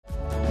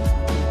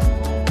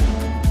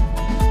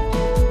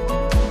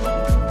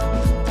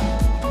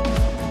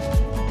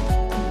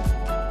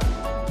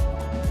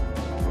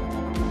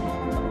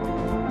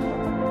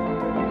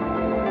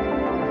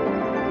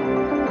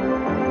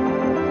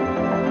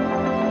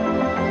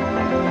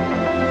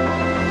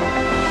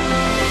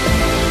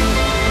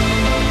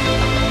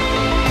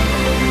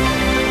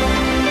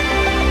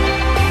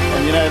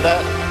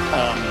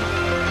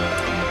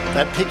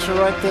picture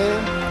right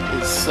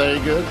there is so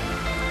good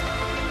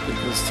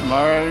because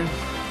tomorrow,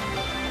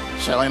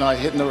 Shelley and I are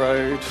hitting the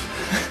road.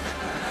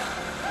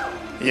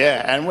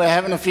 Yeah, and we're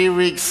having a few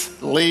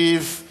weeks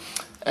leave,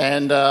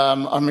 and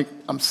I'm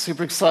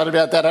super excited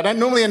about that. I don't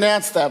normally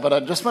announce that, but I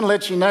just want to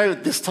let you know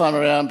this time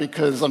around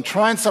because I'm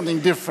trying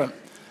something different.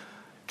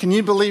 Can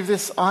you believe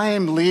this? I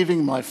am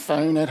leaving my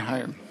phone at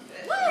home.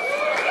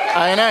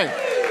 I know.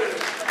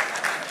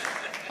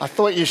 I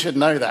thought you should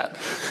know that.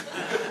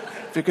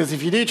 Because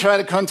if you do try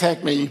to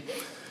contact me,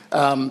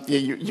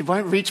 you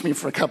won't reach me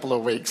for a couple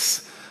of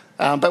weeks.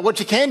 But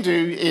what you can do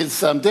is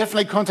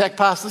definitely contact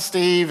Pastor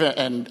Steve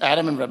and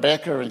Adam and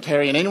Rebecca and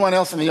Kerry and anyone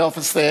else in the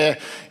office there.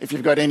 If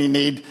you've got any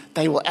need,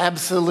 they will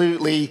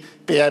absolutely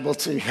be able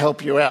to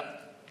help you out.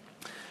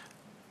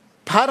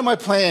 Part of my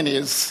plan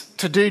is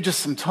to do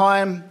just some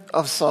time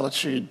of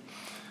solitude,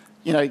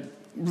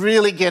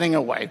 really getting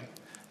away.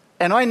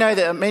 And I know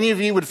that many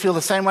of you would feel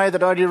the same way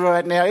that I do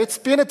right now. It's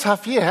been a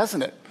tough year,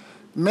 hasn't it?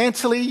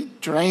 Mentally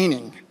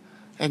draining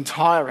and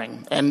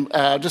tiring. And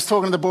just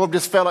talking to the board,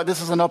 just felt like this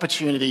is an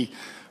opportunity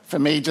for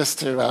me just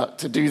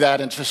to do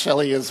that, and for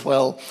Shelley as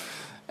well.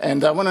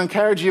 And I want to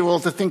encourage you all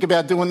to think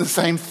about doing the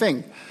same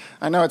thing.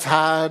 I know it's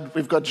hard.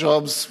 We've got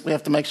jobs. We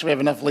have to make sure we have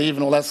enough leave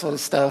and all that sort of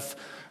stuff.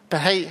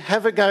 But hey,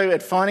 have a go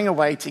at finding a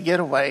way to get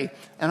away.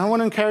 And I want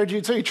to encourage you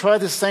too. Try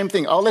this same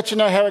thing. I'll let you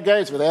know how it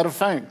goes without a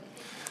phone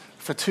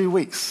for 2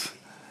 weeks.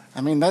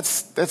 I mean,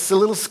 that's a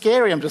little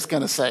scary, I'm just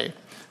going to say.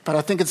 But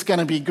I think it's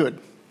going to be good.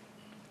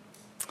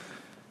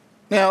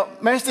 Now,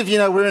 most of you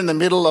know we're in the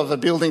middle of a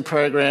building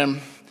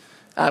program.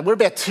 We're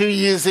about 2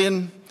 years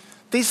in.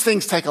 These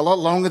things take a lot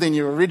longer than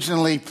you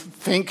originally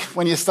think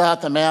when you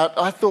start them out.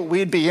 I thought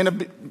we'd be in a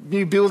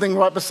new building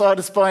right beside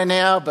us by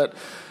now. But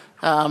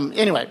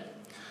anyway,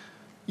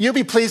 you'll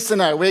be pleased to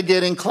know we're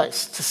getting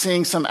close to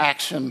seeing some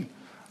action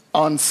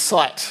on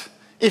site.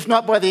 If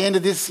not by the end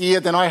of this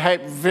year, then I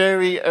hope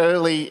very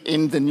early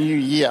in the new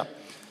year.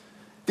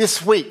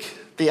 This week,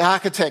 the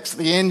architects,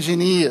 the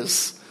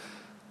engineers,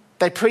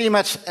 they pretty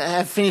much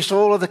have finished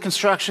all of the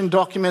construction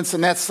documents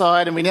and that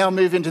side, and we now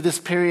move into this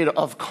period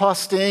of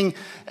costing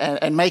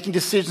and making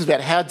decisions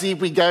about how deep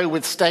we go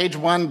with stage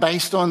one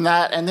based on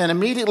that. And then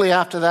immediately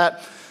after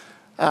that,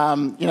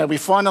 we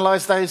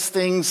finalise those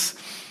things.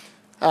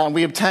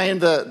 We obtain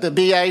the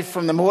BA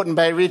from the Moreton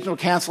Bay Regional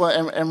Council,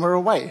 and we're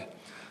away.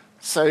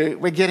 So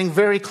we're getting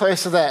very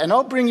close to that. And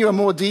I'll bring you a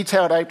more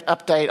detailed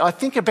update. I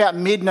think about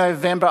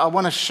mid-November, I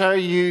want to show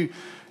you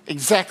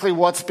exactly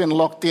what's been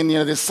locked in.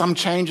 There's some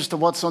changes to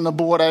what's on the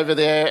board over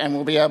there, and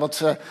we'll be able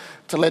to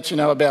let you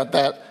know about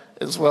that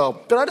as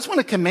well. But I just want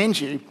to commend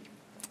you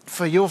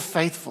for your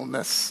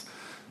faithfulness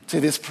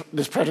to this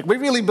project. We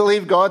really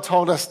believe God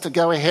told us to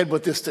go ahead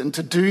with this and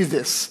to do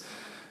this.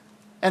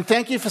 And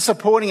thank you for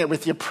supporting it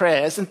with your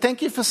prayers, and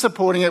thank you for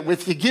supporting it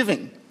with your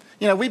giving.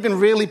 We've been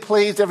really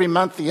pleased every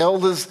month. The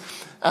elders,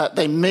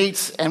 they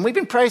meet, and we've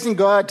been praising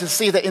God to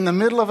see that in the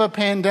middle of a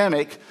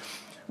pandemic,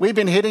 we've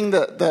been hitting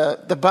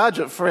the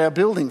budget for our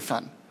building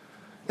fund.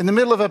 In the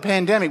middle of a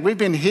pandemic, we've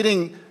been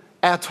hitting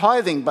our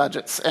tithing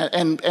budgets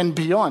and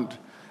beyond.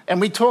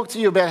 And we talked to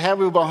you about how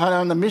we were behind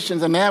on the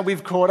missions, and now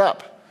we've caught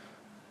up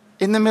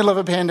in the middle of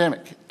a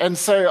pandemic. And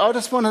so I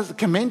just want to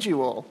commend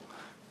you all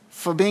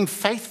for being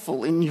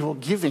faithful in your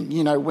giving,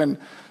 when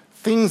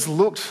things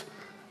looked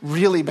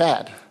really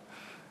bad.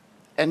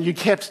 And you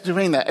kept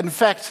doing that. In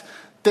fact,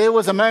 there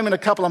was a moment a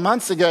couple of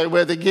months ago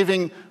where the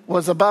giving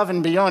was above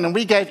and beyond, and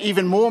we gave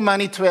even more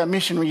money to our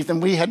missionaries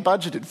than we had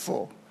budgeted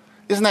for.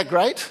 Isn't that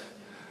great?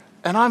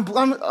 And I'm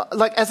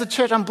like, as a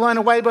church, I'm blown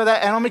away by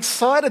that, and I'm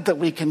excited that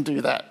we can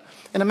do that.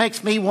 And it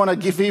makes me want to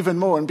give even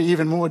more and be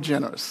even more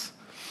generous.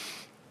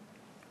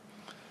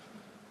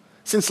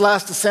 Since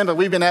last December,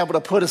 we've been able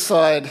to put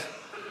aside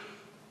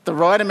the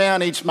right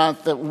amount each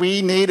month that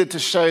we needed to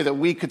show that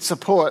we could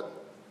support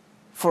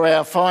for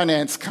our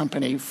finance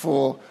company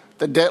for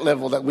the debt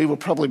level that we will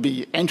probably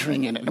be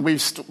entering in. And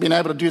we've been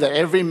able to do that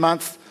every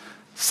month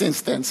since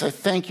then. So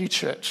thank you,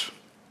 church.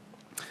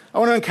 I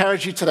want to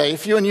encourage you today,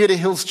 if you're new to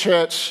Hills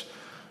Church,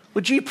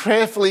 would you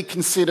prayerfully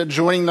consider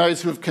joining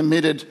those who have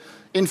committed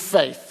in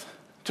faith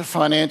to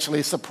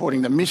financially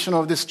supporting the mission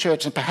of this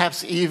church and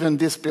perhaps even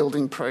this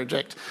building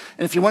project?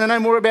 And if you want to know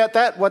more about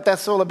that, what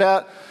that's all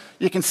about,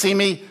 you can see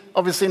me,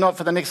 obviously not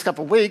for the next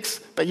couple of weeks,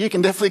 but you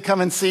can definitely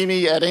come and see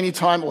me at any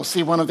time or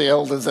see one of the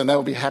elders, and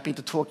they'll be happy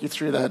to talk you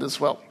through that as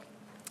well.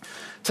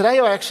 Today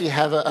I actually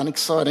have an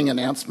exciting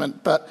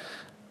announcement, but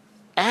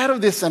out of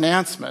this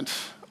announcement,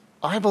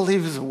 I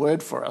believe is a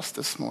word for us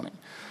this morning.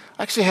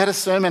 I actually had a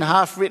sermon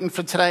half written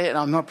for today, and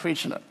I'm not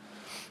preaching it,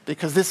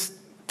 because this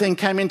thing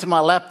came into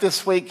my lap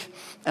this week,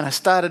 and I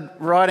started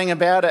writing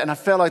about it, and I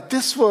felt like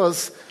this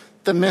was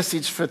the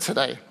message for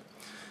today.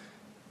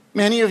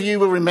 Many of you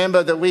will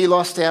remember that we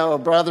lost our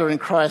brother in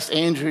Christ,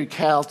 Andrew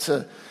Cal,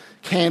 to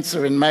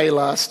cancer in May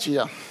last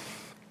year.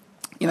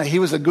 He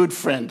was a good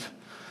friend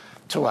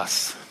to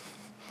us.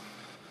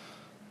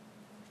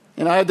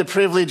 I had the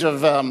privilege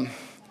of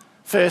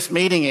first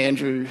meeting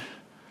Andrew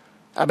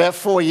about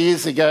 4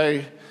 years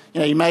ago.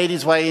 He made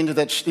his way into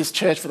this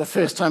church for the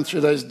first time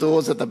through those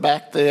doors at the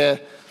back there,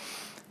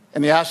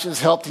 and the ushers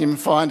helped him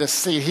find a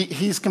seat.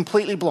 He's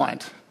completely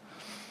blind.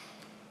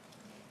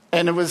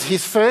 And it was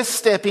his first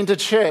step into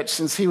church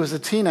since he was a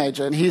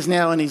teenager, and he's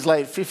now in his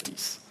late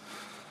 50s.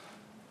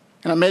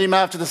 And I met him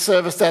after the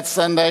service that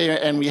Sunday,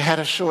 and we had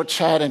a short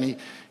chat, and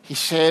he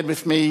shared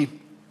with me,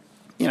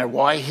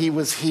 why he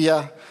was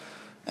here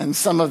and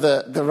some of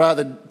the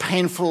rather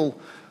painful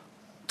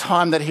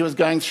time that he was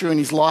going through in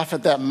his life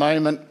at that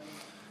moment.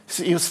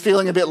 So he was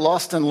feeling a bit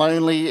lost and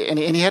lonely, and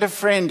he had a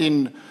friend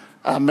in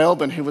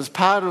Melbourne who was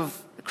part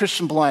of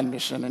Christian Blind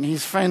Mission, and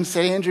his friend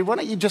said, Andrew, why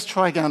don't you just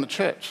try going to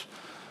church?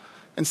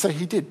 And so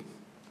he did.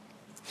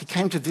 He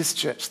came to this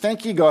church.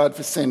 Thank you, God,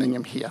 for sending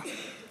him here.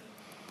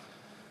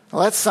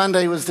 Well, that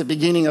Sunday was the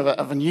beginning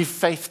of a new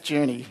faith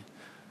journey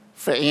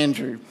for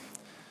Andrew.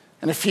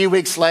 And a few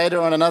weeks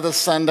later, on another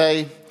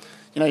Sunday,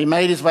 he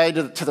made his way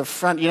to the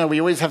front. We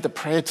always have the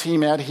prayer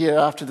team out here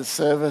after the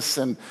service,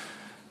 and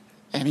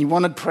he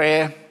wanted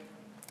prayer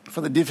for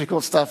the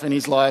difficult stuff in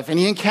his life. And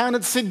he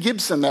encountered Sid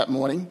Gibson that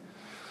morning.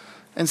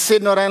 And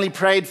Sid not only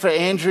prayed for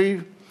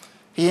Andrew,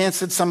 he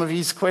answered some of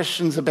his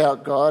questions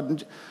about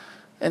God.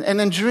 And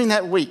then during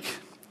that week,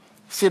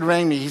 Sid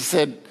rang me. He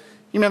said,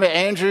 you remember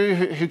Andrew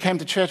who came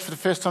to church for the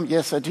first time?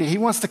 Yes, I do. He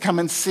wants to come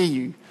and see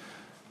you.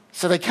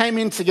 So they came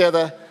in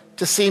together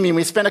to see me. And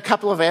we spent a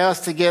couple of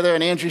hours together,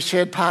 and Andrew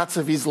shared parts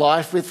of his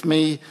life with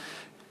me.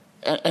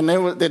 And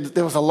there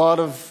was a lot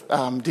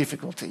of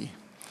difficulty.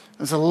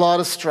 There was a lot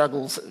of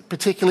struggles,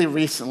 particularly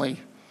recently.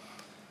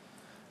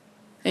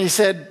 And he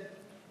said,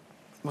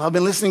 well, I've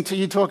been listening to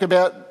you talk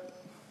about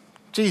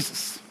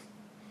Jesus.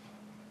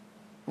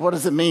 What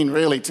does it mean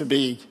really to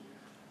be,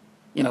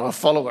 a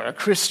follower, a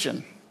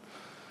Christian?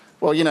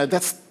 Well,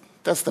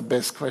 that's the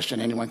best question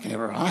anyone can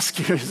ever ask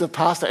you as a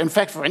pastor. In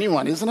fact, for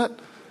anyone, isn't it?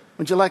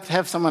 Would you like to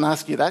have someone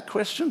ask you that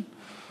question?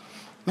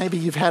 Maybe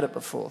you've had it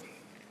before.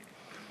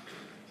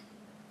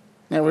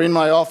 Now, we're in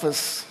my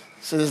office,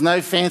 so there's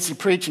no fancy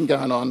preaching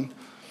going on.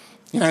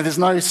 There's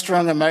no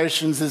strong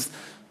emotions.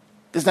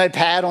 There's no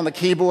pad on the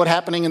keyboard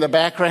happening in the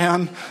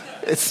background.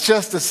 It's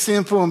just a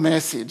simple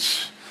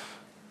message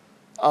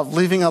of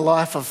living a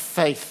life of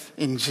faith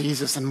in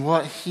Jesus and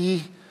who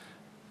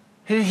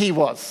he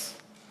was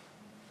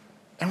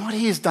and what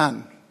he has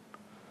done.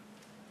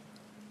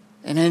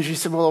 And Andrew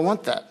said, well, I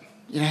want that.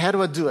 How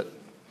do I do it?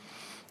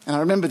 And I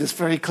remember this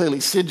very clearly.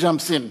 Sid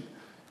jumps in.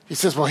 He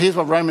says, well, here's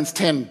what Romans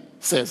 10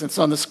 says. It's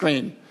on the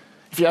screen.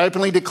 If you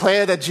openly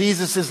declare that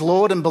Jesus is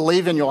Lord and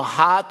believe in your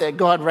heart that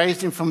God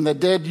raised him from the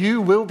dead,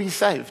 you will be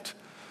saved.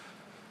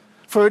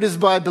 For it is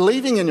by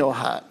believing in your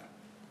heart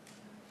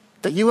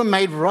that you are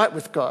made right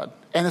with God,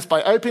 and it's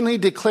by openly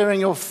declaring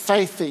your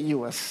faith that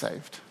you are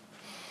saved.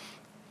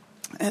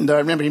 And I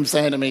remember him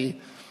saying to me,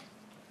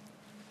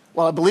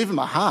 well, I believe in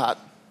my heart.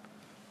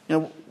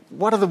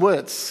 What are the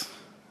words?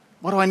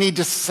 What do I need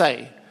to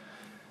say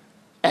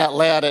out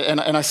loud? And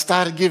I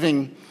started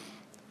giving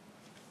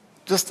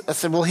I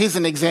said, well, here's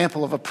an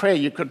example of a prayer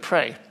you could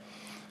pray.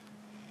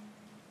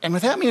 And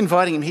without me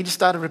inviting him, he just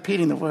started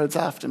repeating the words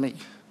after me.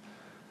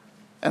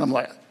 And I'm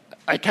like,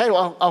 okay,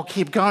 well, I'll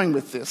keep going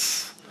with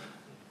this.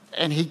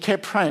 And he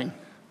kept praying.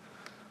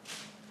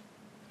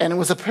 And it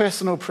was a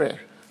personal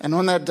prayer. And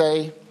on that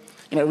day,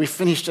 we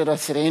finished it. I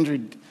said, Andrew,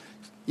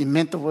 you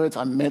meant the words?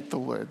 I meant the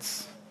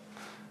words.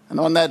 And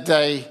on that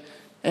day,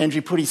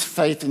 Andrew put his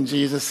faith in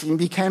Jesus. He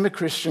became a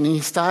Christian. He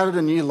started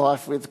a new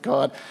life with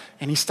God.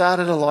 And he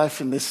started a life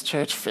in this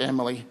church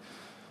family.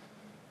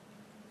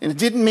 And it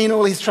didn't mean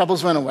all his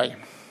troubles went away.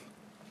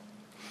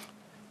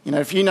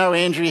 If you know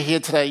Andrew here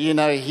today,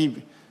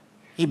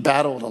 he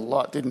battled a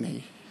lot, didn't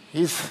he?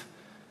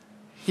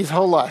 His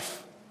whole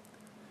life,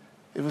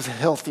 it was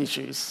health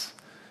issues.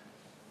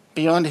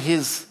 Beyond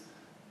his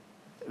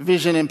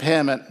vision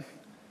impairment,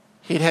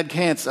 he'd had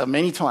cancer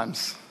many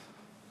times.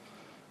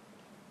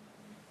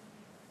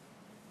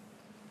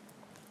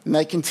 And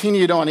they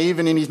continued on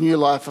even in his new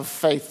life of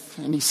faith.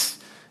 And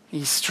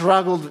he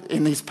struggled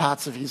in these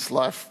parts of his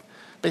life.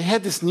 But he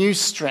had this new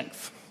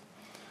strength.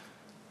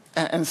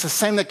 And it's the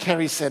same that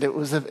Kerry said. There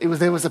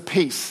was a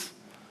peace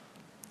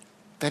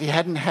that he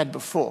hadn't had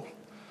before.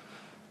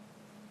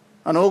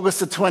 On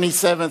August the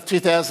 27th,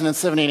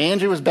 2017,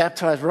 Andrew was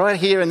baptised right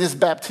here in this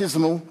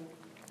baptismal.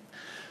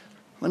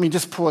 Let me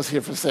just pause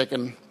here for a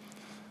second.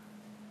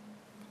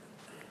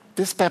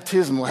 This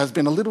baptismal has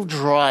been a little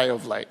dry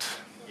of late.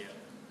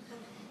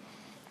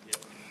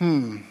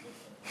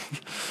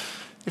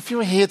 If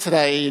you're here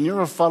today and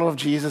you're a follower of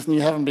Jesus and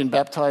you haven't been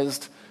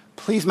baptised,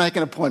 please make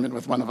an appointment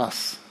with one of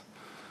us.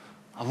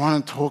 I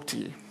want to talk to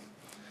you.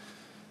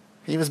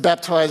 He was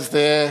baptised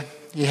there.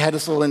 He had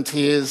us all in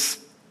tears.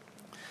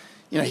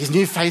 His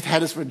new faith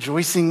had us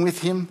rejoicing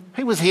with him.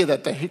 Who was here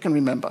that day? Who can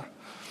remember?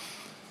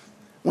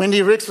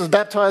 Wendy Ricks was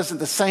baptised at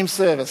the same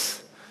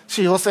service.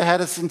 She also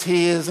had us in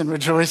tears and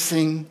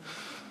rejoicing.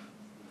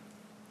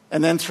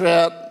 And then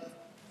throughout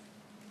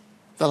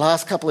the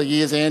last couple of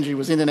years, Andrew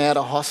was in and out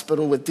of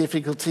hospital with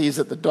difficulties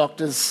that the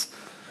doctors,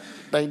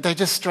 they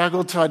just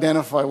struggled to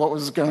identify what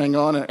was going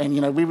on.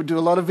 And we would do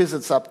a lot of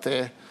visits up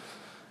there.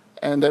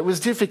 And it was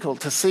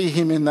difficult to see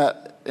him in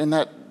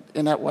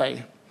that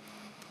way.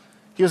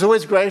 He was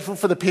always grateful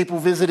for the people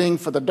visiting,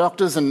 for the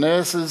doctors and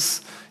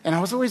nurses, and I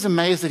was always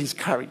amazed at his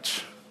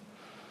courage.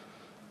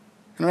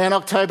 And around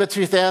October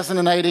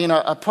 2018,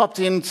 I popped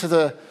into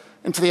the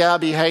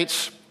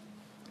RBH.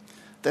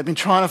 They'd been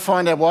trying to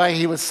find out why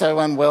he was so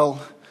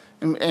unwell,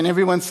 and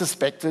everyone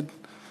suspected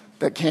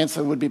that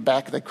cancer would be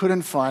back. They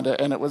couldn't find it,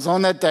 and it was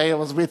on that day I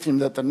was with him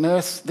that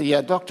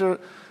the doctor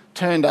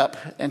turned up,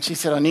 and she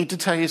said, "I need to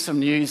tell you some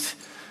news."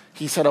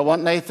 He said, "I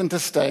want Nathan to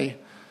stay."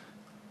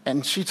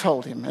 And she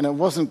told him, and it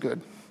wasn't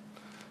good.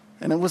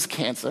 And it was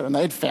cancer, and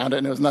they'd found it,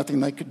 and there was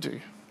nothing they could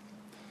do.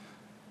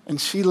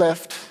 And she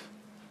left,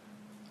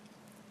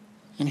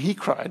 and he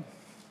cried.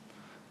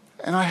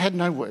 And I had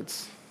no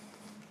words.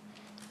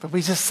 But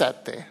we just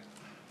sat there.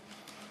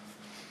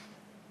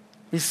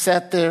 We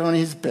sat there on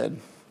his bed.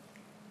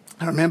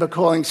 I remember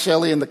calling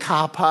Shelley in the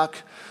car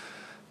park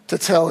to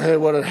tell her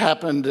what had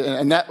happened,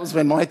 and that was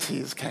when my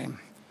tears came.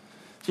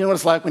 Do you know what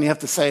it's like when you have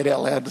to say it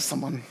out loud to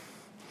someone?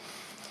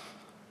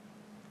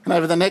 And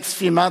over the next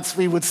few months,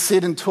 we would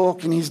sit and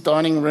talk in his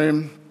dining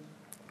room.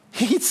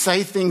 He'd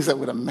say things that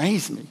would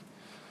amaze me.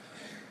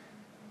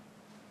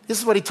 This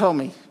is what he told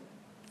me.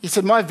 He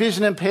said, "My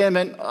vision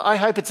impairment, I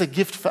hope it's a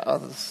gift for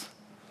others."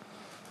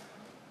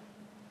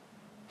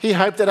 He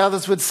hoped that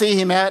others would see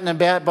him out and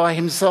about by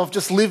himself,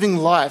 just living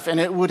life,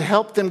 and it would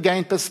help them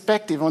gain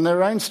perspective on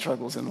their own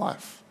struggles in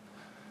life.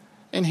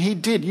 And he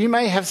did. You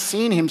may have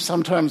seen him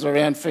sometimes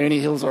around Ferny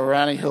Hills or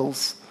Arani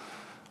Hills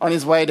on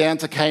his way down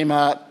to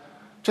Kmart,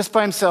 just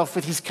by himself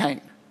with his cane,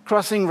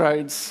 crossing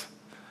roads,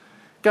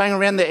 going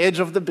around the edge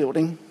of the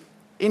building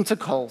into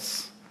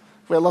Coles,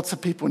 where lots of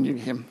people knew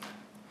him.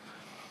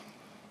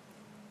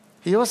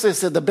 He also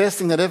said the best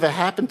thing that ever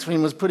happened to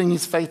him was putting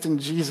his faith in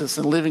Jesus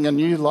and living a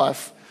new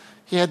life.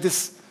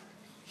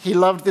 He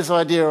loved this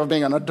idea of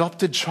being an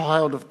adopted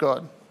child of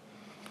God.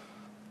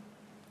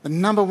 The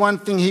number one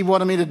thing he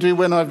wanted me to do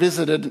when I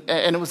visited,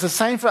 and it was the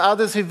same for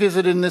others who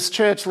visited in this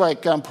church,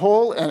 like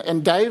Paul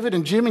and David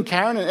and Jim and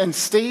Karen and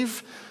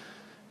Steve.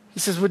 He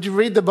says, "Would you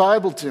read the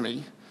Bible to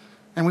me?"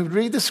 And we would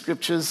read the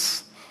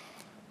scriptures,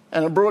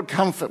 and it brought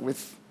comfort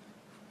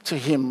to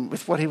him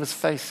with what he was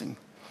facing.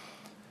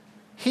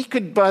 He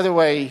could, by the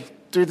way,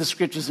 do the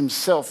scriptures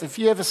himself. If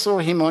you ever saw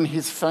him on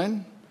his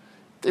phone,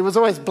 it was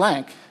always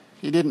blank.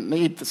 He didn't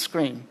need the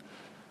screen.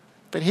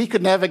 But he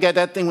could navigate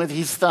that thing with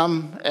his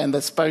thumb and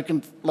the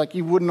spoken like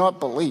you would not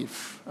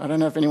believe. I don't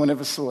know if anyone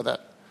ever saw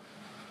that.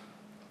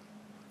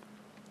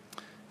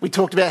 We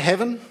talked about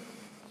heaven.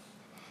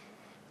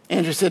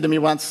 Andrew said to me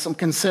once, "I'm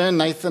concerned,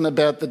 Nathan,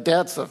 about the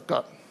doubts I've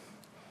got.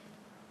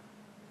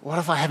 What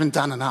if I haven't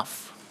done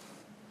enough?"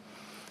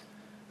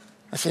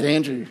 I said,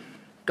 "Andrew,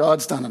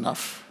 God's done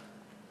enough.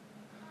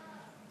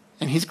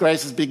 And his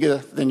grace is bigger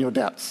than your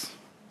doubts."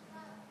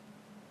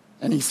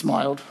 And he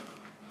smiled.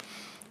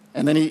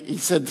 And then he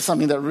said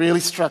something that really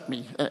struck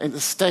me and it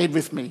stayed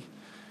with me.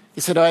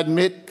 He said, "I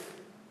admit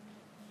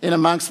in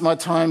amongst my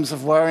times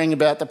of worrying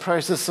about the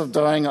process of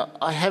dying,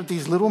 I have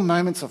these little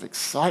moments of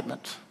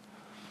excitement.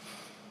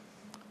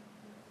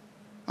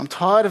 I'm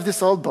tired of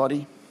this old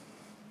body.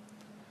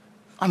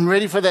 I'm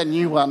ready for that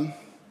new one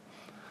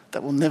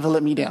that will never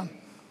let me down."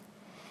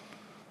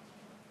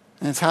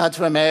 And it's hard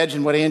to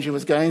imagine what Andrew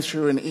was going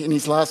through in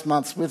his last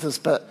months with us,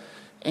 but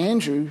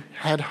Andrew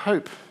had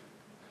hope,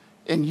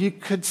 and you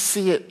could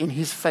see it in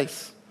his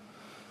face.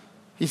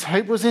 His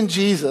hope was in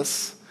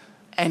Jesus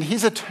and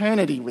his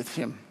eternity with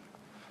him.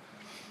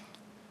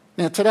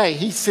 Now today,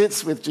 he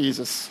sits with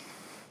Jesus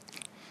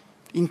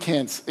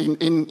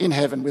in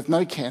heaven with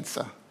no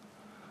cancer.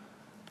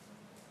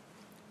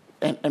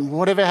 And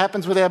whatever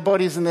happens with our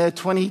bodies in their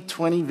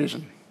 20/20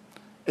 vision,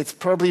 it's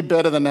probably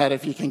better than that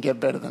if you can get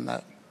better than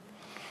that.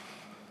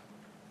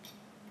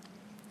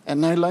 And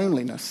no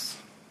loneliness.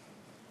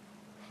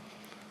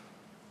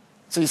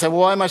 So you say,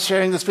 "Why am I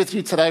sharing this with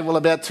you today?" Well,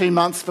 about 2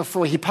 months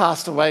before he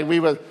passed away, we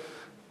were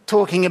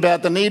talking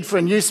about the need for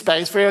a new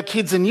space for our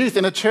kids and youth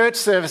in a church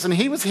service. And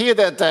he was here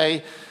that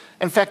day.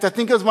 In fact, I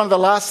think it was one of the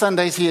last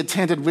Sundays he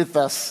attended with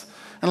us.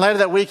 And later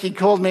that week, he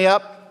called me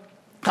up,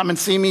 "Come and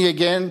see me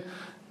again."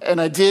 And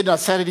I did. I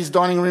sat at his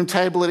dining room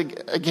table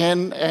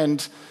again,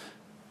 and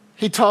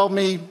he told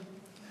me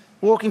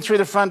walking through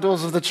the front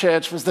doors of the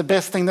church was the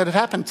best thing that had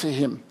happened to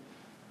him,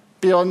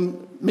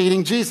 beyond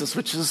meeting Jesus,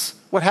 which is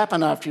what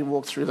happened after you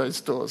walk through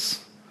those doors.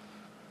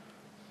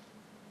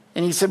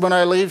 And he said, "When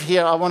I leave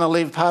here, I want to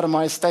leave part of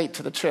my estate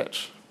to the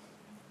church."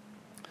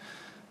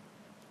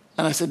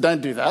 And I said, "Don't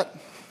do that.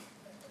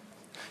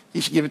 You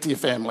should give it to your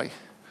family."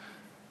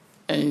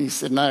 And he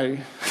said, "No,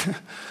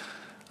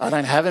 I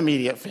don't have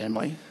immediate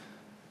family.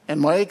 And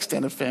my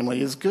extended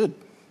family is good.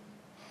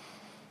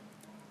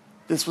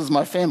 This was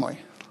my family."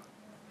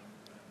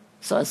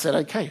 So I said,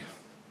 "Okay."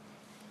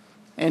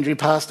 Andrew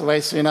passed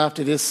away soon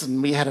after this,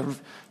 and we had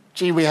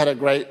a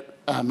great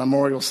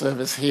memorial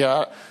service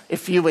here.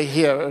 If you were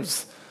here, it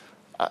was,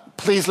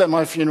 please let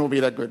my funeral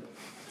be that good.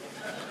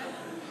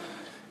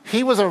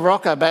 He was a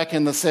rocker back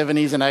in the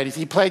 70s and 80s.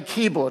 He played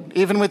keyboard,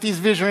 even with his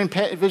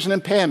vision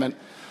impairment.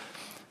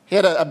 He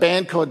had a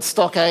band called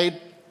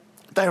Stockade.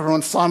 They were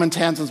on Simon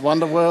Townsend's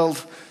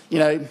Wonderworld.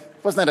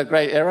 Wasn't that a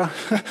great era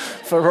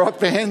for rock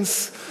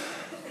bands?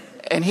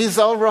 And his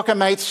old rocker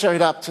mates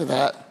showed up to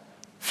that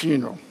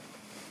funeral.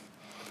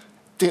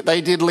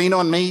 They did Lean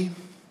On Me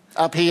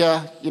up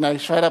here,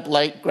 showed up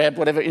late, grabbed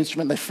whatever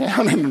instrument they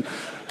found, and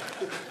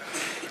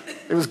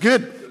it was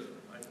good.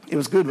 It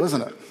was good,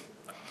 wasn't it?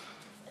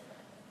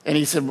 And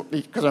he said,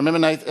 because I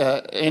remember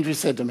Andrew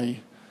said to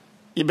me,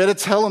 "You better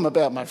tell them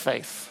about my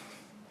faith."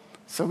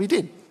 So we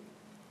did.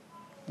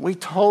 We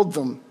told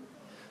them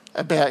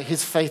about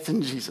his faith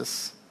in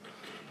Jesus.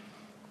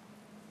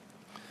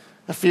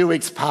 A few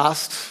weeks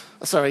back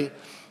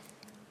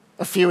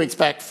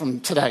from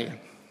today,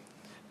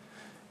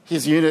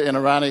 his unit in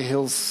Arana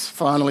Hills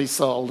finally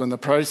sold, and the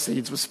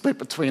proceeds were split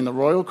between the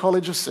Royal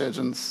College of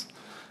Surgeons,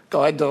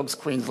 Guide Dogs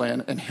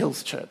Queensland, and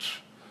Hills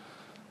Church.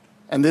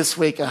 And this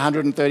week,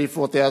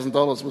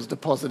 $134,000 was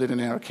deposited in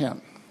our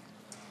account.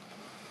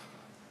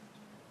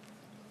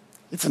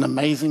 It's an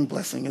amazing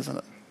blessing, isn't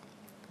it?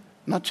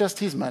 Not just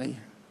his money,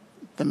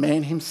 the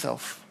man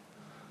himself,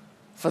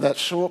 for that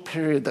short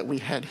period that we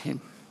had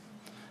him.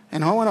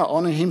 And I want to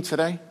honour him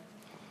today.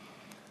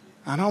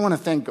 And I want to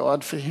thank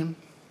God for him.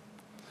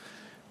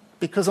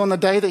 Because on the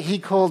day that he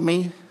called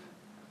me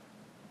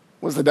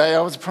was the day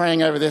I was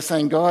praying over there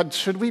saying, "God,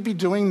 should we be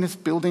doing this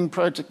building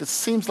project? It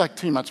seems like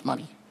too much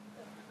money.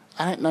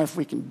 I don't know if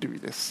we can do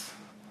this."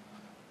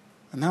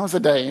 And that was the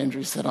day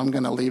Andrew said, "I'm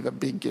going to leave a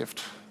big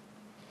gift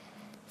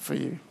for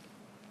you."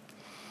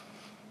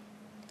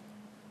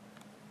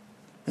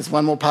 There's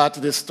one more part to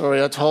this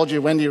story. I told you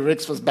Wendy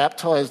Ricks was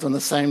baptised on the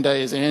same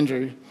day as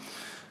Andrew.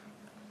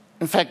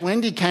 In fact,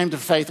 Wendy came to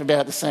faith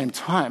about the same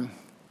time.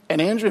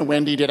 And Andrew and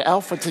Wendy did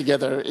Alpha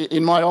together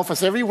in my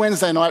office every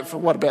Wednesday night for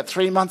about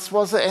 3 months,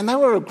 was it? And they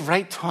were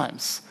great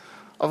times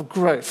of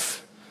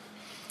growth.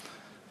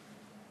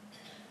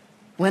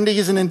 Wendy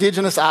is an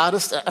Indigenous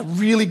artist, a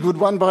really good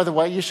one, by the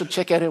way. You should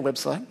check out her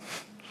website.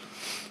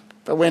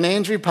 But when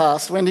Andrew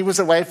passed, Wendy was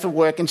away for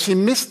work and she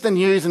missed the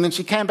news, and then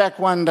she came back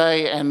one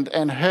day and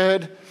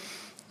heard,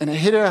 and it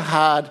hit her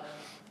hard.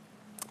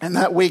 And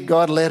that week,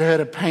 God led her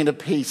to paint a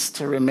piece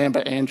to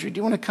remember Andrew. Do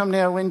you want to come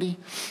now, Wendy?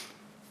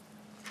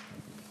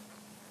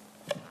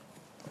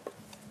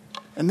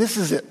 And this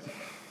is it.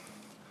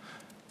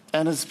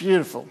 And it's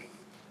beautiful.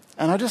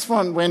 And I just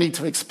want Wendy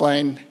to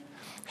explain,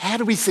 how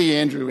do we see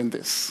Andrew in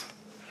this?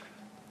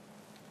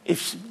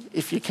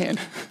 If you can.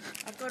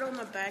 I've got all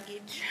my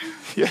baggage.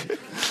 Yeah.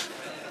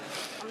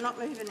 I'm not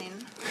moving in.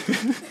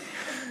 And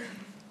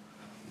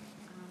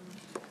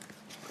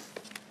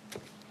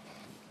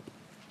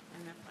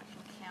if I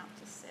can count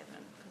to 7,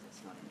 because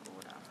it's not in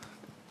order.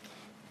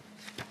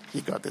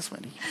 You got this,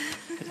 Wendy.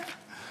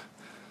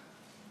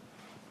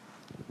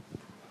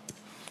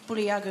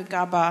 Buliyaga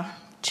Gabba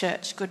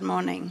Church, good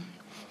morning.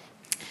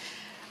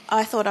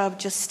 I thought I would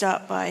just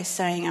start by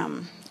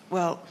saying,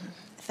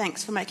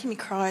 thanks for making me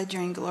cry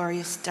during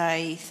Glorious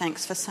Day.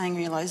 Thanks for saying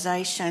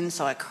realisation,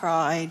 so I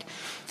cried.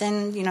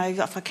 Then,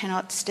 if I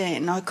cannot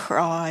stand, I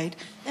cried.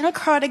 Then I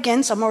cried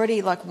again, so I'm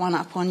already one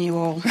up on you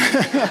all.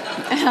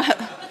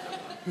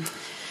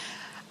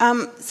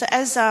 So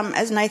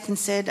as Nathan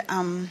said,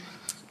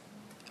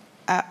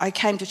 I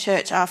came to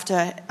church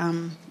after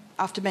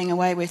being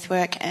away with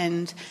work,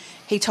 and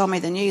he told me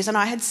the news. And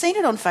I had seen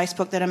it on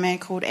Facebook that a man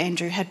called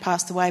Andrew had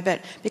passed away,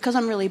 but because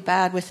I'm really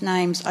bad with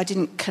names, I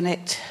didn't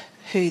connect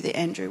who the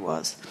Andrew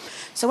was.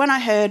 So when I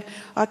heard,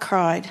 I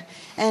cried.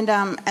 And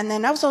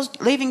then as I was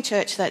leaving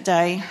church that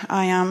day,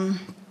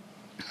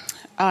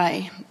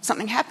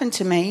 something happened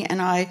to me,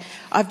 and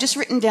I've just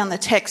written down the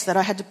text that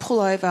I had to pull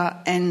over,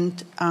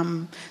 and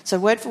so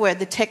word for word,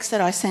 the text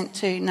that I sent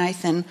to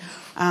Nathan,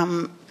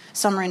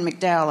 Summer in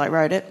McDowell, I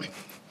wrote it,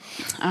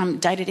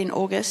 dated in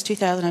August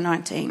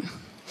 2019.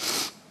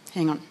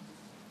 Hang on.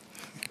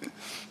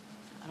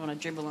 I don't want to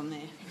dribble on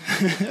there.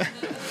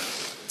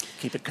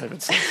 Keep it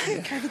COVID safe.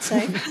 Yeah. COVID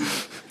safe.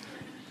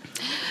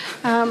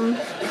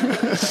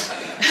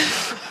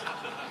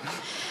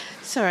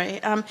 Sorry.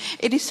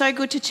 It is so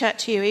good to chat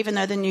to you, even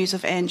though the news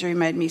of Andrew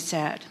made me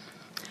sad.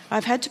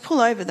 I've had to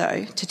pull over,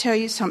 though, to tell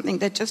you something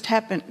that just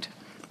happened.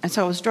 And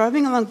so I was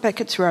driving along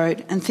Beckett's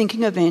Road and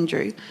thinking of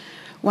Andrew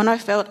when I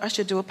felt I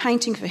should do a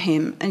painting for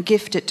him and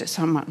gift it to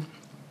someone.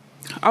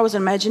 I was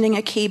imagining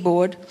a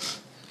keyboard.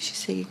 You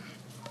see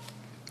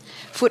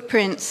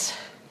footprints.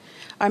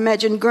 I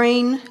imagined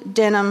green,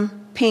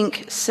 denim,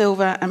 pink,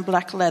 silver and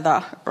black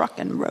leather. Rock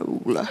and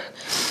roll.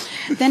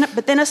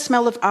 But then a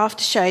smell of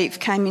aftershave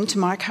came into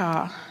my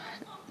car.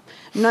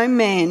 No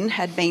man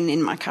had been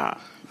in my car.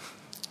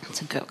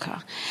 It's a girl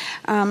car.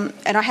 And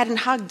I hadn't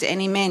hugged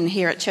any men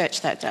here at church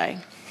that day.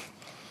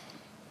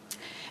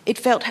 It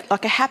felt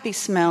like a happy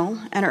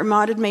smell, and it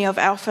reminded me of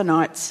Alpha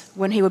nights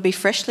when he would be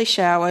freshly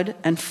showered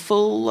and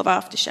full of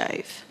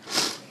aftershave.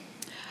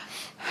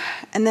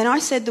 And then I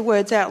said the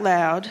words out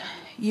loud,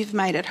 "You've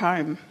made it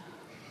home."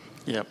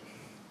 Yep.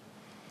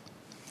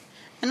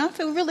 And I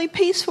feel really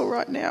peaceful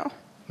right now.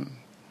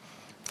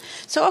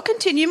 So I'll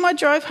continue my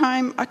drive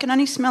home. I can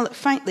only smell it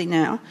faintly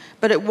now,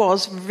 but it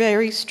was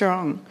very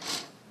strong.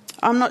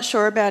 I'm not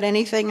sure about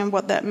anything and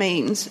what that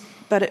means,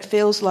 but it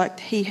feels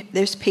like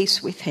there's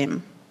peace with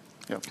him.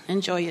 Yep.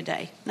 Enjoy your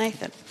day.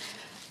 Nathan.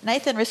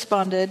 Nathan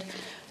responded,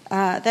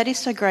 that is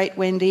so great,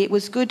 Wendy. It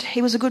was good.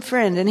 He was a good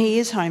friend and he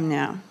is home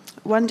now.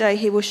 One day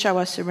he will show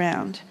us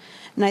around.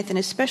 Nathan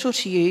is special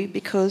to you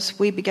because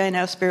we began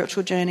our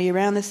spiritual journey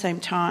around the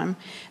same time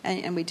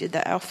and we did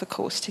the Alpha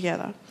course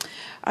together.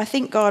 I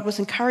think God was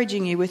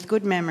encouraging you with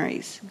good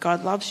memories.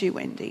 God loves you,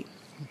 Wendy.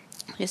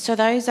 Yeah, so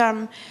those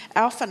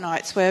Alpha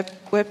nights were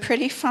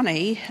pretty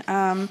funny.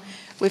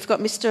 We've got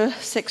Mr.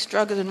 Sex,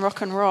 Drugs and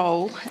Rock and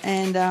Roll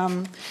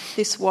and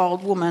this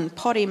wild woman,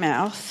 Potty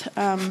Mouth.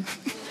 And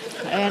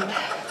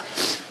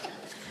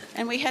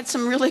we had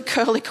some really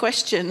curly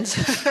questions.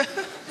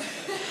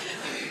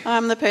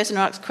 I'm the person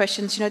who asks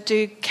questions,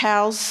 do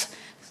cows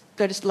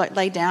go to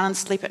lay down and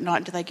sleep at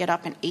night? Do they get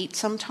up and eat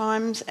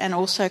sometimes? And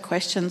also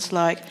questions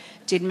like,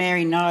 did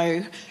Mary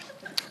know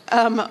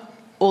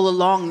all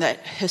along that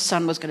her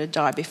son was going to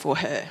die before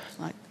her?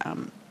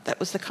 That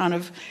was the kind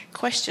of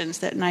questions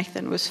that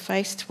Nathan was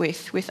faced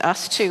with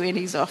us two in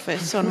his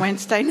office on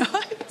Wednesday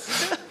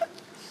nights.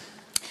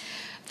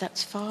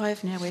 That's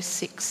 5, now we're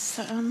 6.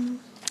 So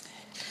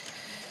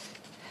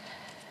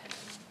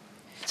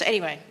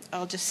anyway,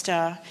 I'll just...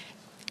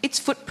 it's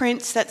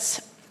footprints,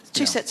 that's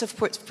two sets of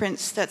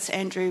footprints. That's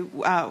Andrew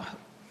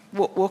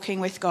walking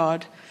with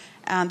God.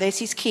 There's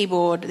his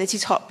keyboard, there's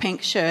his hot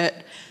pink shirt,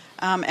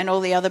 and all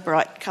the other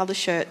bright colour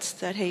shirts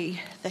that he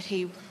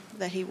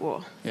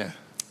wore. Yeah.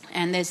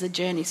 And there's the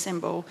journey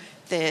symbol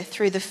there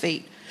through the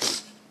feet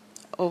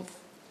of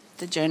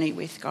the journey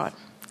with God.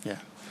 Yeah.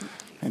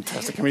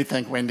 Fantastic. Can we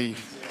thank Wendy?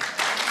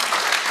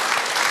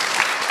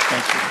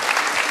 Thank you.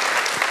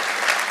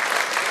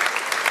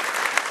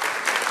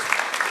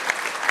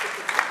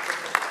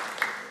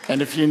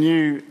 And if you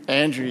knew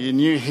Andrew, you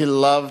knew he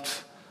loved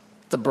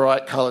the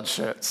bright coloured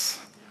shirts.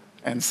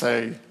 And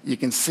so you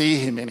can see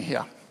him in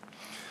here.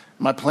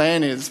 My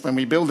plan is when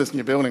we build this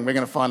new building, we're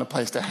going to find a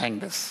place to hang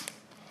this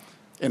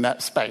in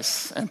that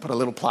space and put a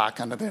little plaque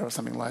under there or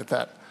something like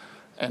that.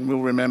 And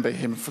we'll remember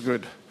him for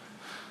good.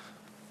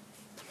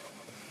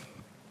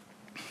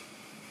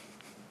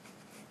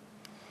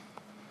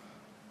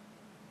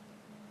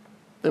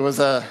 There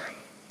was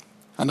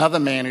another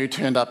man who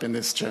turned up in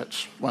this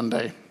church one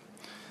day.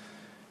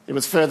 It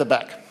was further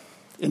back,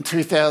 in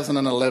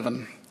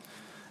 2011.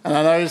 And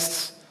I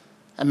noticed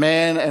a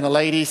man and a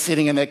lady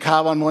sitting in their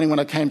car one morning when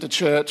I came to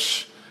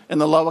church in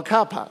the lower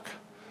car park.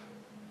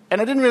 And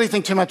I didn't really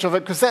think too much of it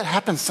because that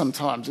happens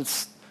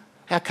sometimes.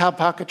 Our car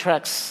park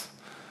attracts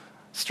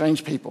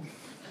strange people.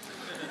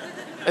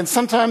 And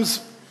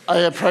sometimes I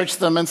approach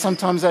them and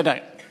sometimes I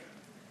don't.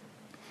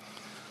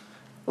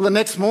 Well, the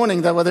next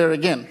morning they were there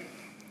again.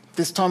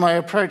 This time I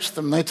approached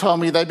them. They told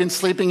me they'd been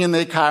sleeping in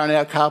their car in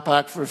our car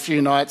park for a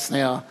few nights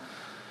now.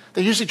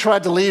 They usually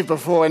tried to leave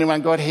before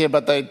anyone got here,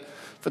 but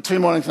for 2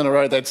 mornings in a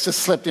row, they'd just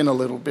slept in a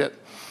little bit.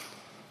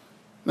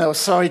 They were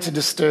sorry to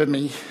disturb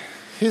me.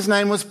 His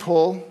name was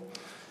Paul,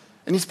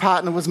 and his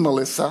partner was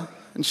Melissa,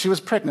 and she was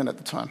pregnant at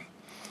the time.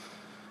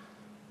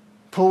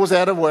 Paul was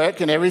out of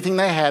work, and everything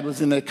they had was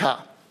in their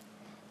car.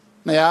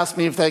 They asked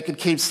me if they could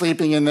keep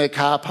sleeping in their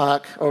car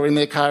park or in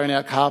their car in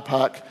our car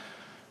park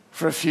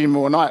for a few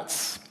more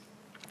nights.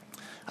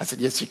 I said,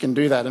 yes, you can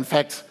do that. In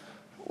fact,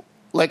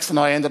 Lex and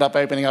I ended up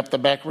opening up the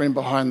back room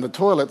behind the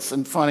toilets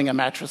and finding a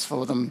mattress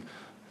for them,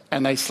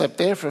 and they slept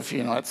there for a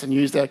few nights and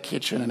used our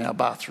kitchen and our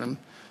bathroom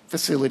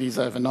facilities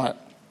overnight.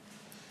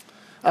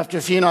 After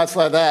a few nights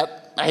like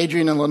that,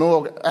 Adrian and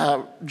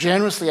Lenore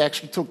generously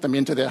actually took them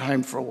into their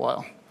home for a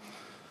while.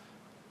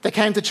 They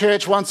came to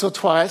church once or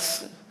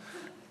twice.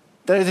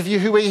 Those of you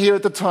who were here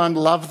at the time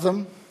loved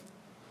them.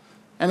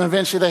 And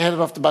eventually they headed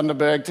off to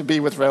Bundaberg to be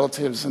with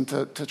relatives and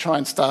to try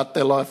and start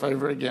their life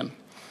over again.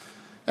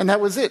 And that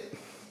was it.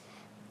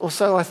 Or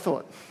so I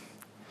thought.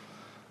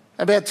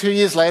 About 2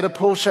 years later,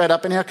 Paul showed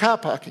up in our car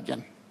park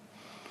again.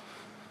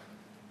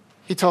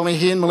 He told me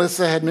he and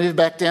Melissa had moved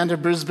back down to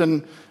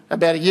Brisbane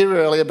about a year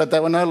earlier, but they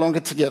were no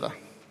longer together.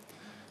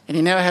 And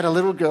he now had a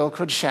little girl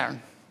called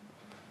Sharon.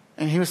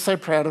 And he was so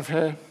proud of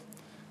her.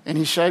 And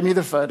he showed me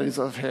the photos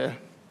of her.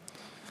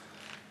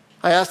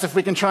 I asked if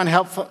we can try and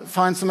help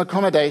find some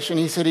accommodation.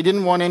 He said he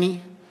didn't want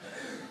any.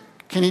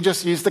 Can he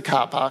just use the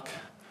car park?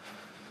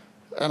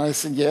 And I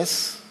said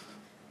yes.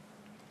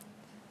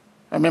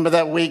 I remember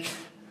that week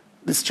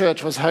this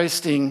church was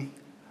hosting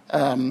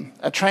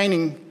a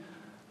training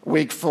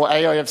week for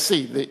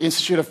AIFC, the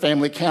Institute of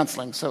Family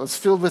Counselling. So it was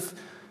filled with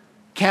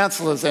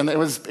counsellors and it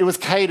was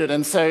catered.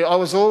 And so there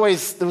was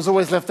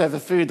always leftover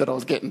food that I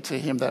was getting to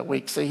him that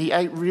week. So he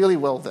ate really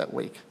well that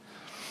week.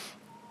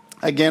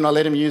 Again, I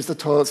let him use the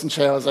toilets and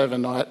showers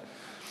overnight.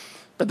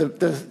 But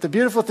the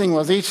beautiful thing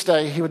was each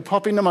day he would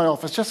pop into my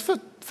office just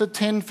for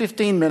 10,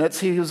 15 minutes.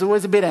 He was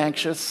always a bit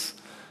anxious,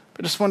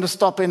 but just wanted to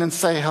stop in and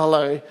say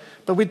hello.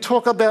 But we'd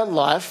talk about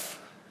life.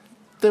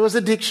 There was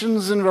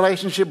addictions and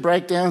relationship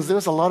breakdowns. There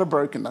was a lot of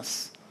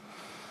brokenness.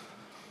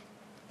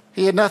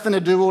 He had nothing to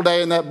do all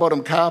day in that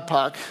bottom car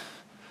park.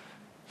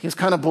 He was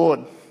kind of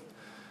bored.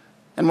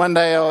 And one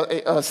day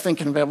I was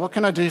thinking about what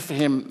can I do for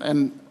him?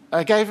 And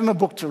I gave him a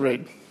book to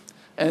read.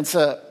 And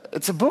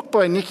it's a book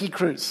by Nicky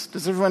Cruz.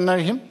 Does everyone know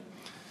him?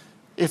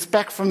 It's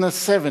back from the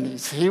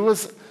 70s. He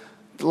was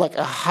like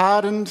a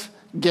hardened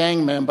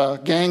gang member,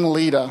 gang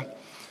leader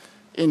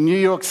in New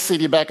York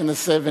City back in the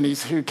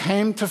 70s who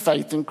came to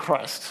faith in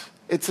Christ.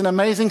 It's an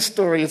amazing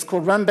story. It's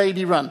called Run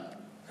Baby Run.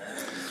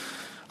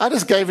 I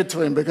just gave it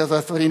to him because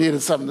I thought he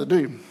needed something to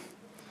do.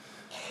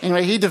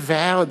 Anyway, he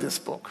devoured this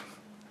book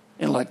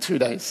in like 2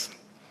 days.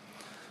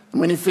 And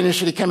when he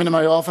finished it, he came into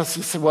my office.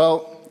 He said,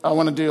 well, I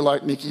want to do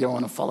like Nicky. I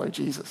want to follow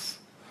Jesus.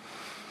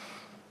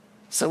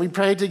 So we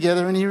prayed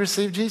together and he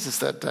received Jesus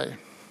that day.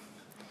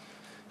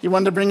 He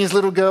wanted to bring his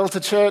little girl to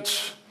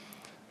church.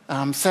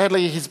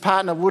 Sadly, his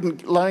partner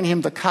wouldn't loan him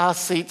the car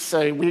seat,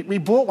 so we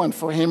bought one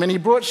for him. And he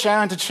brought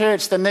Sharon to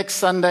church the next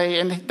Sunday,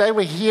 and they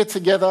were here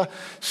together.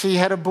 She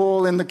had a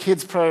ball in the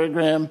kids'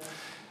 program.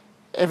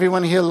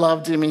 Everyone here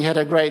loved him. He had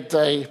a great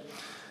day.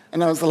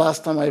 And that was the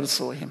last time I ever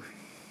saw him.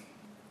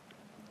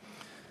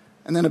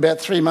 And then about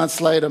 3 months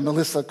later,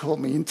 Melissa called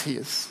me in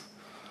tears.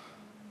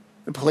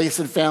 The police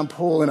had found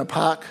Paul in a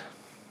park.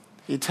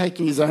 He had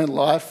taken his own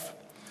life.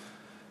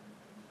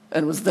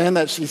 And it was then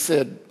that she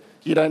said,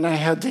 you don't know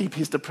how deep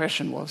his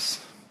depression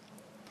was.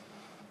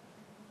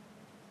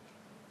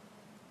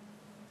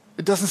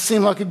 It doesn't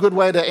seem like a good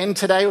way to end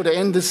today or to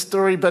end this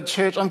story, but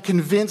church, I'm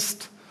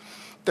convinced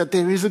that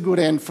there is a good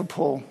end for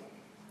Paul.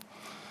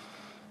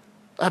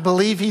 I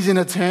believe he's in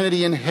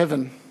eternity in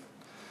heaven.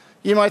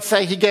 You might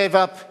say he gave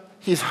up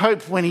his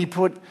hope when he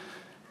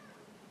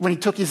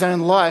took his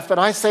own life, but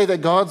I say that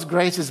God's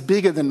grace is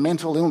bigger than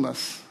mental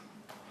illness.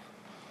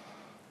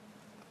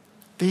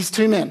 These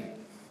two men,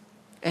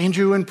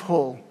 Andrew and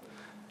Paul,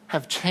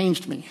 have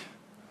changed me.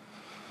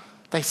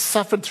 They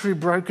suffered through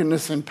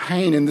brokenness and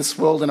pain in this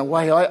world in a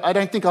way I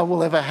don't think I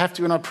will ever have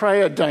to, and I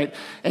pray I don't.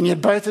 And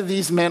yet both of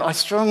these men, I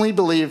strongly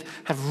believe,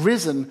 have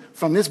risen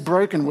from this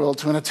broken world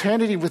to an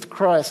eternity with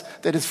Christ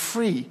that is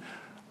free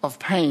of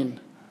pain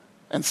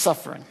and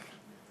suffering.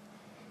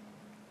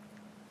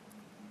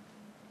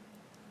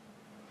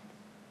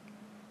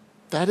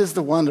 That is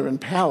the wonder and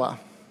power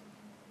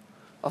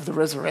of the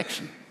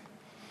resurrection.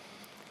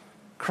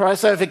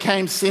 Christ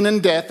overcame sin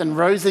and death and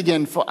rose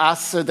again for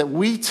us so that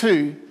we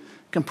too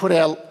can put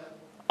our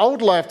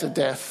old life to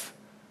death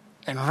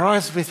and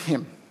rise with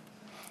him,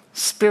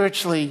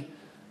 spiritually,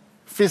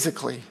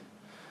 physically.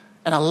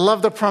 And I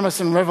love the promise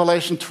in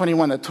Revelation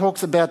 21 that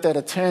talks about that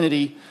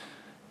eternity.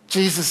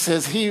 Jesus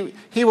says he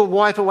will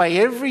wipe away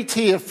every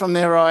tear from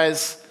their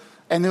eyes,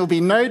 and there will be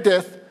no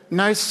death,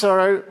 no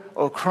sorrow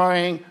or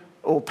crying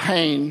or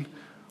pain.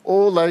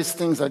 All those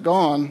things are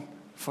gone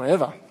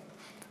forever.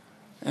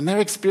 And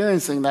they're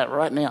experiencing that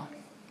right now.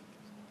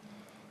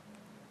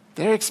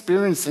 They're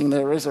experiencing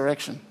their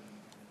resurrection.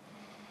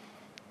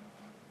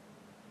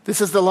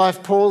 This is the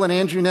life Paul and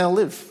Andrew now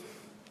live.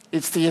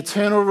 It's the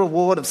eternal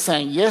reward of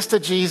saying yes to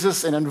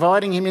Jesus and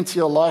inviting him into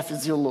your life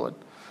as your Lord.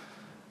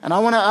 And I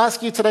want to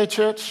ask you today,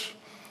 church,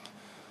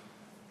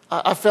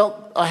 I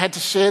felt I had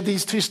to share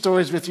these two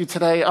stories with you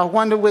today. I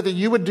wonder whether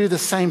you would do the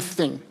same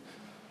thing.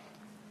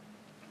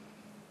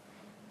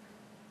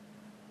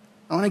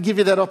 I want to give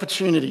you that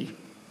opportunity.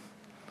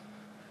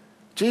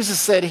 Jesus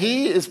said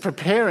he is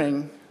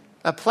preparing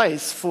a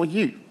place for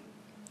you.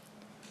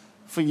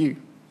 For you.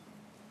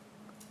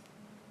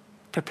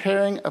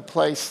 Preparing a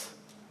place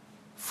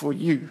for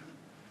you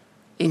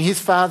in his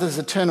Father's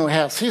eternal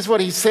house. Here's what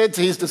he said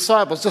to his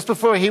disciples just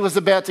before he was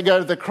about to go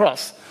to the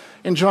cross.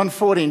 In John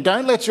 14,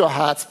 don't let your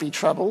hearts be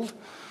troubled.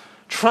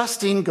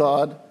 Trust in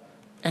God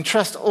and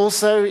trust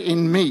also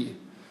in me.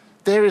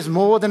 There is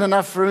more than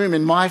enough room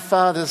in my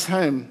Father's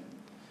home.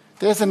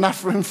 There's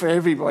enough room for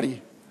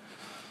everybody.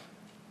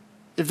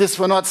 If this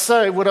were not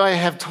so, would I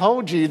have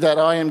told you that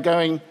I am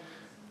going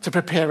to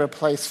prepare a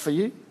place for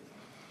you?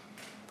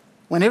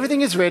 When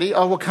everything is ready,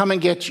 I will come and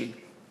get you,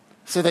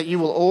 so that you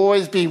will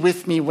always be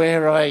with me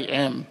where I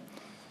am.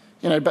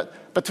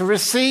 But to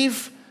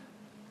receive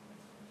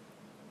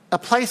a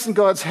place in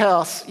God's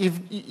house,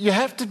 you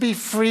have to be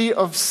free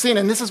of sin.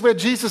 And this is where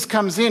Jesus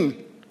comes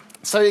in.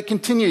 So it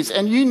continues.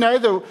 And you know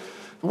the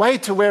way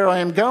to where I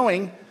am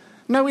going.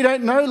 No, we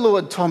don't know,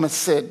 Lord, Thomas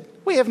said.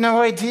 We have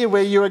no idea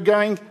where you are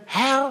going.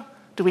 How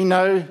do we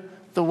know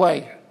the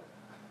way?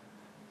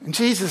 And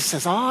Jesus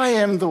says, I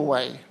am the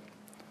way,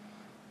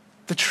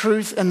 the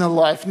truth and the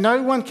life.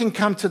 No one can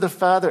come to the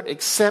Father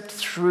except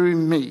through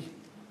me.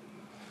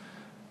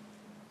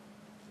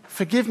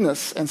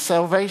 Forgiveness and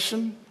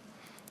salvation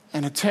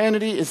and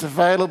eternity is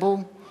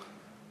available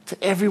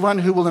to everyone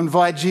who will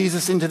invite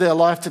Jesus into their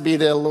life to be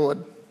their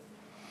Lord.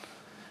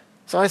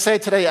 So I say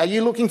today, are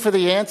you looking for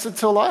the answer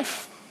to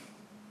life?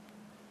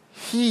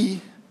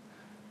 He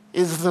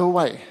is the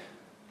way.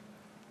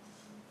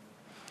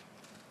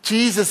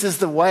 Jesus is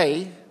the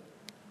way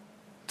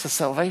to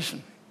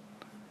salvation.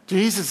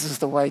 Jesus is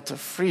the way to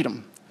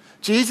freedom.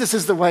 Jesus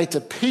is the way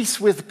to peace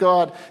with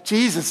God.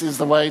 Jesus is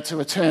the way to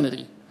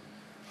eternity.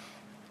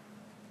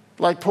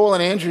 Like Paul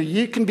and Andrew,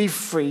 you can be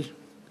free.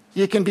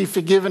 You can be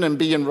forgiven and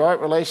be in right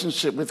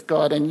relationship with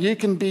God, and you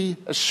can be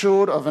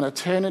assured of an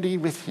eternity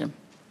with him.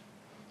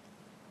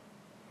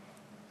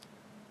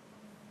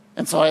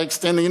 And so I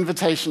extend the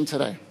invitation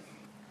today.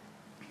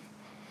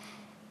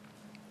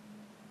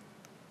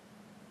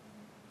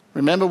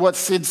 Remember what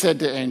Sid said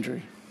to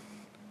Andrew.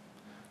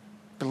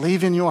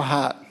 Believe in your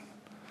heart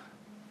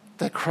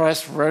that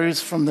Christ rose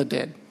from the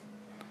dead,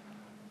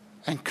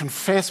 and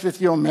confess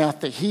with your mouth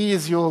that he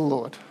is your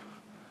Lord,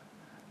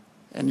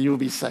 and you will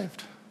be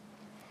saved.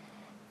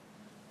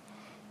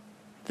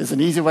 There's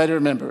an easy way to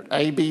remember it.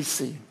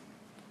 ABC.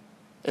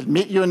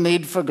 Admit your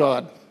need for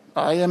God.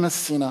 I am a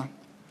sinner.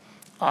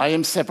 I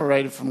am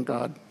separated from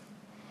God.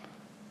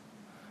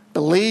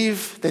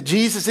 Believe that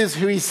Jesus is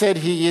who he said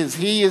he is.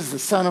 He is the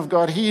Son of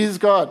God. He is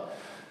God.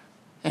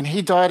 And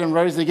he died and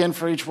rose again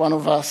for each one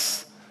of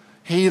us.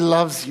 He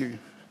loves you.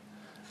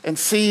 And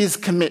C is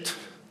commit.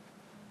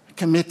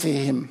 Commit to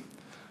him.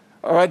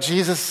 All right,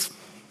 Jesus,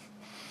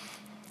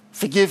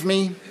 forgive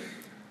me.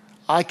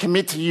 I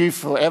commit to you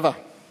forever,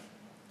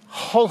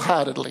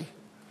 wholeheartedly,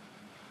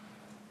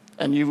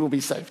 and you will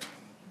be saved.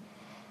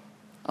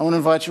 I want to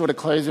invite you all to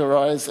close your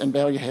eyes and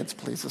bow your heads,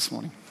 please, this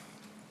morning.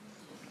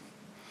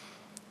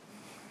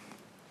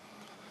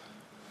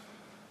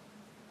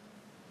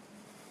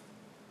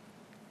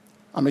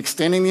 I'm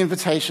extending the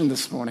invitation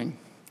this morning.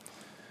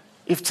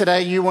 If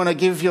today you want to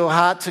give your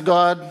heart to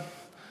God,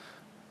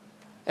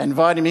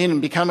 invite him in and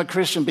become a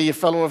Christian, be a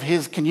follower of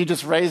his, can you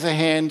just raise a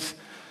hand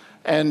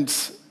and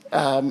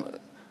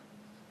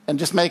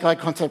just make eye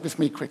contact with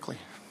me quickly?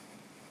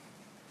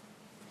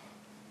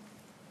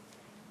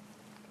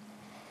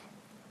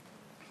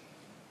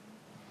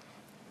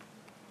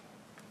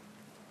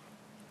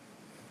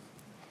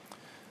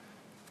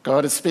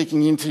 God is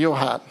speaking into your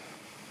heart.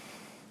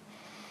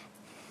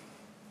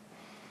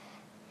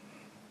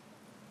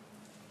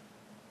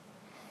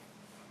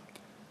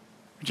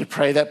 Would you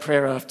pray that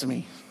prayer after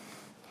me?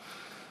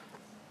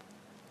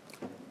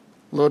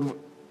 Lord,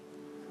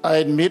 I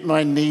admit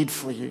my need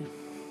for you.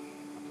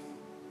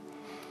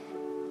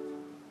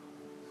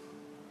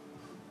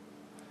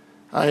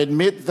 I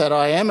admit that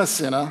I am a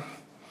sinner,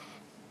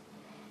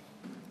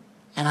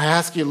 and I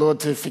ask you, Lord,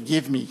 to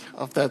forgive me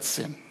of that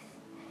sin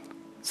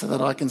so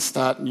that I can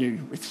start new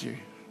with you.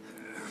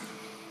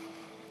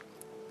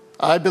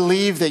 I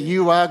believe that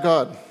you are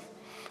God.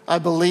 I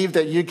believe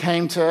that you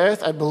came to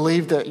earth. I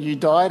believe that you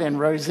died and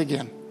rose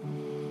again.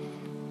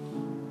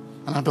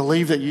 And I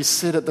believe that you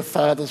sit at the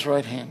Father's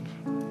right hand.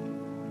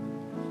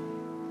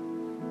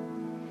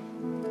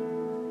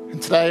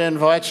 And today I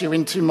invite you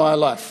into my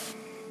life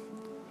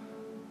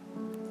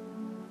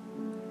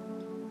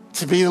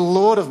to be the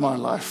Lord of my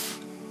life.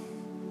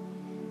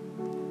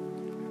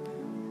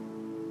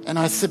 And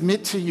I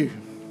submit to you.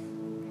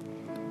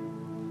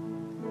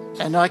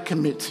 And I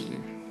commit to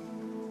you.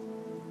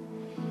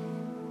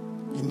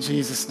 In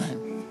Jesus'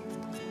 name,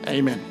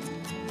 amen.